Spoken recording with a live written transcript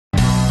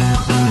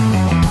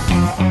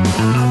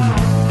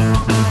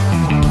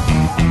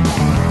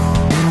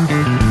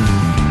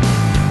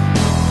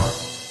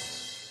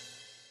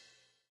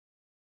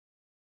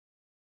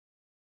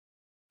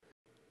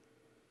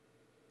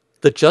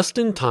The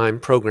just-in-time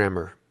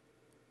programmer.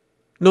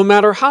 No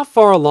matter how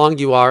far along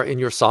you are in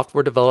your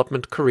software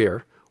development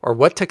career or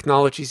what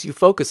technologies you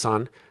focus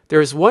on, there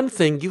is one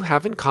thing you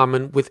have in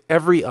common with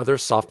every other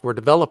software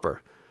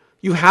developer.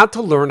 You had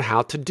to learn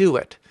how to do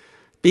it.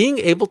 Being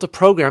able to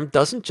program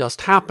doesn't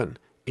just happen.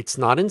 It's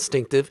not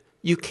instinctive.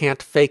 You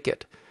can't fake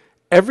it.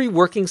 Every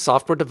working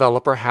software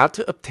developer had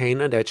to obtain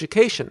an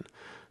education,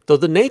 though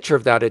the nature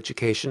of that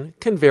education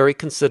can vary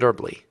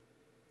considerably.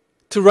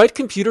 To write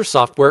computer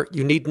software,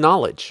 you need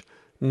knowledge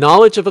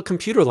of a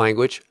computer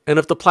language and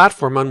of the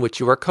platform on which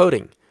you are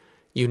coding.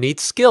 You need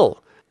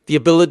skill, the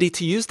ability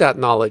to use that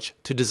knowledge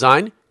to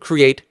design,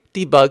 create,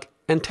 debug,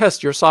 and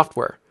test your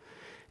software.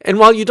 And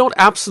while you don't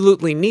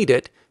absolutely need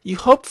it, you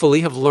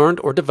hopefully have learned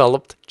or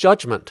developed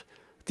judgment,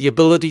 the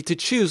ability to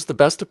choose the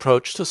best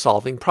approach to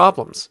solving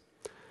problems.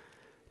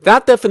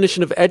 That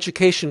definition of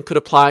education could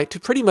apply to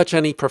pretty much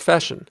any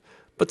profession,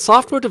 but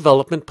software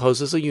development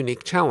poses a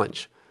unique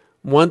challenge,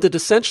 one that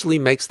essentially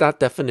makes that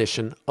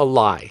definition a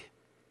lie.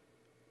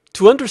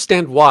 To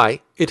understand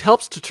why, it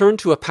helps to turn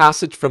to a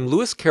passage from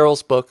Lewis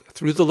Carroll's book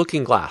Through the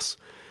Looking Glass,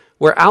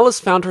 where Alice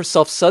found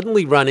herself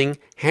suddenly running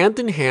hand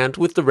in hand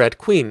with the Red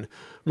Queen,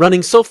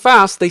 running so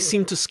fast they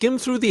seemed to skim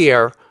through the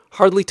air,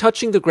 hardly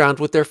touching the ground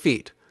with their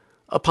feet.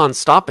 Upon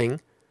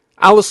stopping,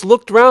 Alice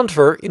looked round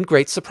her in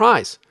great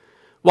surprise.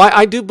 "Why,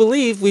 I do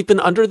believe we've been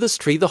under this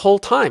tree the whole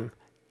time.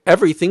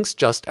 Everything's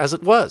just as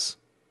it was."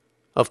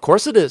 "Of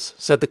course it is,"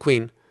 said the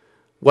Queen.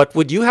 "What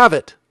would you have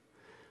it?"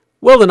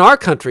 "Well, in our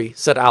country,"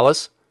 said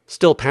Alice,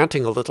 still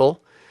panting a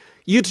little,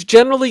 "you'd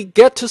generally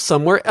get to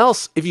somewhere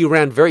else if you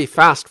ran very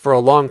fast for a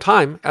long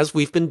time, as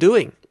we've been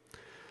doing."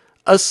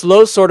 "A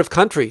slow sort of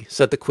country,"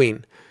 said the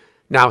Queen.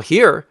 "Now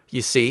here,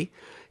 you see,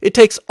 it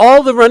takes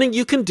all the running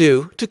you can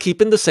do to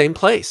keep in the same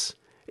place.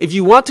 If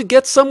you want to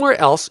get somewhere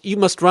else, you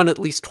must run at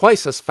least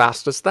twice as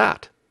fast as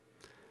that."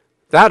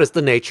 That is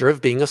the nature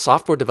of being a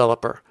software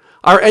developer.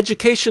 Our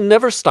education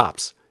never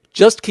stops.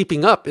 Just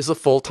keeping up is a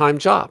full-time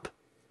job.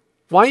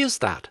 Why is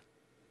that?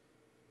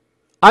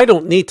 I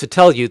don't need to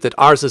tell you that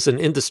ours is an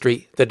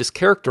industry that is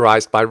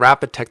characterized by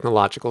rapid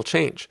technological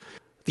change.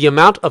 The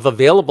amount of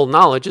available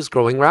knowledge is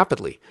growing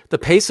rapidly. The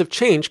pace of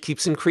change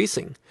keeps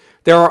increasing.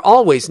 There are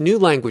always new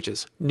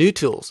languages, new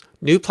tools,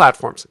 new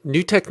platforms,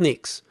 new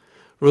techniques.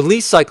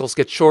 Release cycles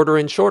get shorter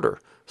and shorter.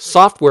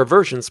 Software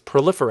versions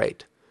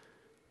proliferate.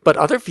 But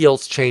other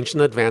fields change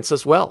and advance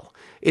as well.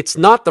 It's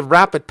not the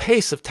rapid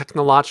pace of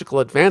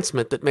technological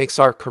advancement that makes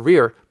our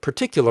career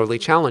particularly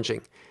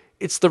challenging.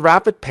 It's the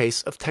rapid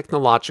pace of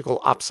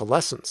technological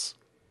obsolescence.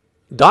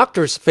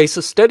 Doctors face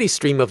a steady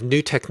stream of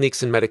new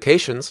techniques and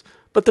medications,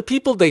 but the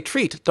people they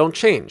treat don't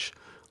change.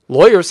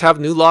 Lawyers have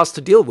new laws to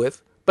deal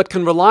with, but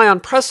can rely on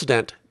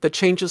precedent that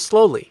changes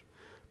slowly.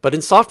 But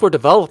in software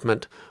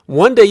development,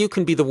 one day you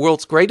can be the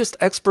world's greatest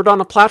expert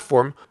on a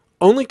platform,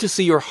 only to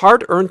see your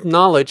hard-earned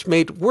knowledge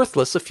made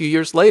worthless a few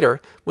years later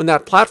when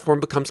that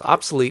platform becomes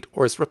obsolete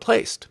or is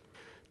replaced.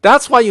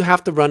 That's why you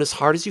have to run as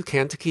hard as you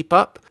can to keep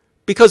up.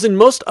 Because in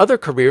most other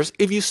careers,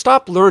 if you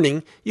stop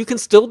learning, you can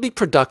still be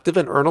productive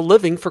and earn a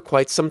living for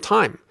quite some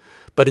time.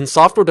 But in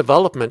software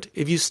development,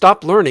 if you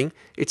stop learning,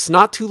 it's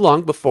not too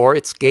long before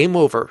it's game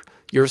over.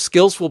 Your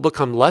skills will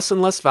become less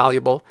and less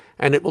valuable,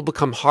 and it will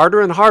become harder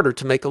and harder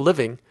to make a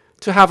living,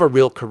 to have a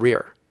real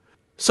career.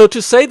 So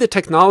to say that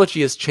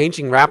technology is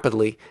changing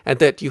rapidly and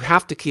that you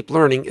have to keep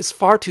learning is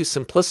far too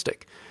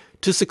simplistic.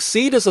 To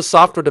succeed as a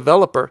software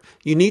developer,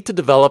 you need to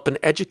develop an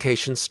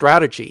education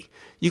strategy.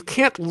 You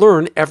can't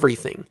learn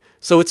everything,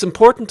 so it's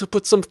important to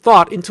put some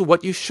thought into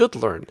what you should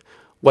learn,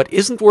 what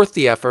isn't worth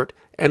the effort,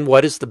 and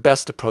what is the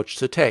best approach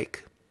to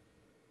take.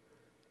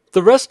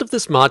 The rest of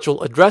this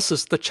module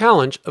addresses the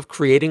challenge of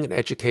creating an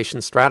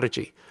education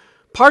strategy.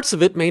 Parts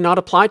of it may not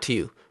apply to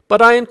you,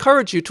 but I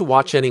encourage you to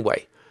watch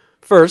anyway.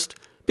 First,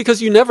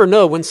 because you never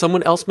know when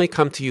someone else may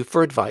come to you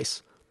for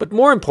advice, but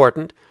more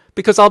important,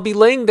 because I'll be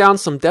laying down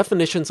some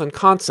definitions and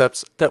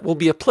concepts that will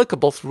be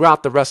applicable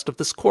throughout the rest of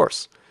this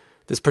course.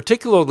 This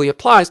particularly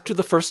applies to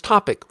the first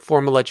topic,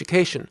 formal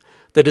education,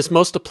 that is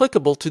most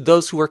applicable to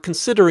those who are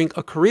considering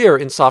a career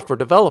in software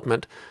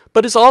development,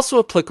 but is also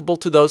applicable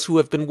to those who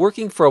have been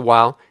working for a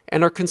while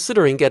and are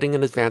considering getting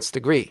an advanced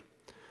degree.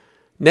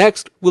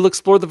 Next, we'll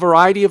explore the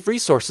variety of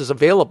resources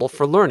available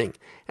for learning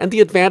and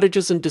the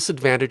advantages and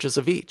disadvantages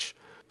of each.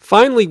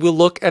 Finally, we'll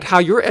look at how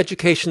your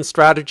education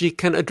strategy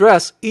can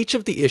address each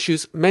of the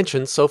issues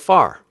mentioned so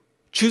far.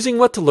 Choosing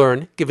what to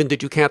learn, given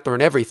that you can't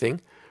learn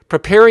everything,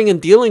 preparing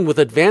and dealing with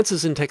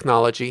advances in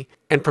technology,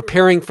 and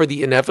preparing for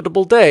the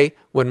inevitable day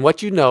when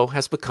what you know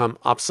has become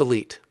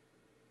obsolete.